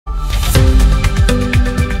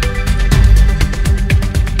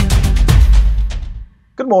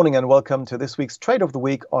morning and welcome to this week's Trade of the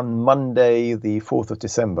Week on Monday, the 4th of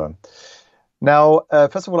December. Now,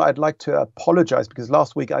 first of all, I'd like to apologize because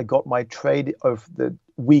last week I got my trade of the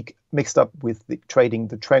week mixed up with the trading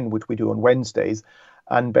the trend, which we do on Wednesdays,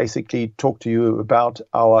 and basically talk to you about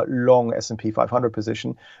our long S&P 500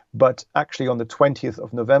 position. But actually on the 20th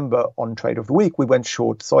of November on Trade of the Week, we went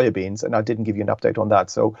short soybeans, and I didn't give you an update on that.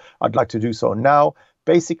 So I'd like to do so now.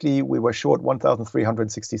 Basically, we were short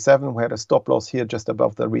 1,367. We had a stop loss here just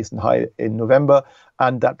above the recent high in November,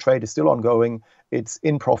 and that trade is still ongoing. It's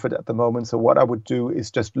in profit at the moment. So what I would do is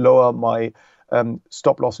just lower my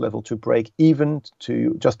stop loss level to break even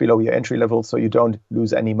to just below your entry level, so you don't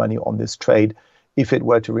lose any money on this trade. If it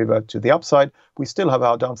were to revert to the upside, we still have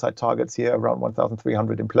our downside targets here around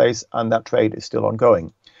 1,300 in place, and that trade is still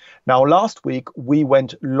ongoing. Now, last week, we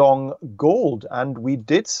went long gold, and we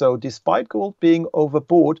did so despite gold being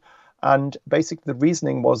overbought. And basically, the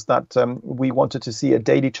reasoning was that we wanted to see a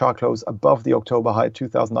daily chart close above the October high,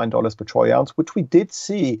 $2,009 per troy ounce, which we did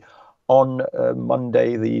see on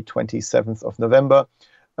Monday, the 27th of November.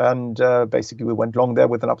 And basically, we went long there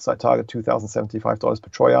with an upside target, $2,075 per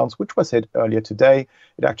troy ounce, which was hit earlier today.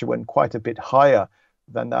 It actually went quite a bit higher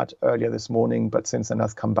than that earlier this morning, but since then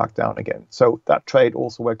has come back down again. So that trade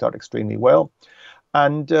also worked out extremely well.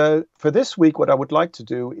 And for this week, what I would like to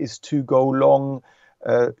do is to go long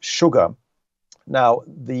sugar. Now,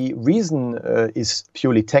 the reason is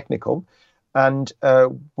purely technical, and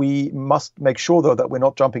we must make sure, though, that we're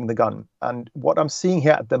not jumping the gun. And what I'm seeing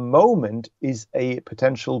here at the moment is a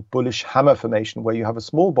potential bullish hammer formation where you have a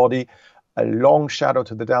small body, a long shadow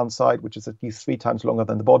to the downside, which is at least 3 times longer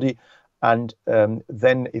than the body. And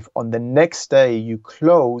then if on the next day you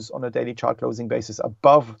close on a daily chart closing basis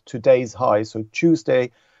above today's high, so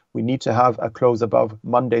Tuesday, we need to have a close above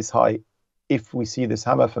Monday's high. If we see this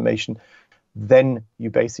hammer formation, then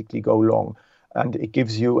you basically go long. And it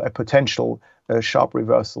gives you a potential sharp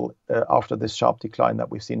reversal after this sharp decline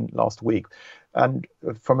that we've seen last week. And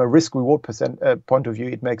from a risk-reward point of view,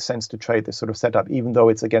 it makes sense to trade this sort of setup, even though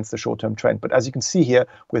it's against the short-term trend. But as you can see here,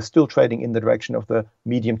 we're still trading in the direction of the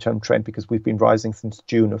medium-term trend because we've been rising since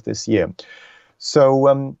June of this year.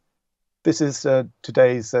 So this is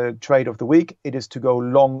today's trade of the week. It is to go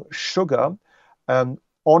long sugar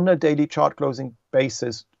on a daily chart closing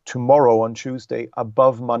basis tomorrow on Tuesday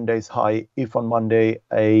above Monday's high, if on Monday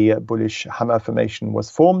a bullish hammer formation was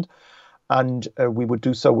formed. And we would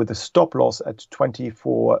do so with a stop loss at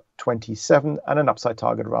 24.27 and an upside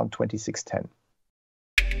target around 26.10.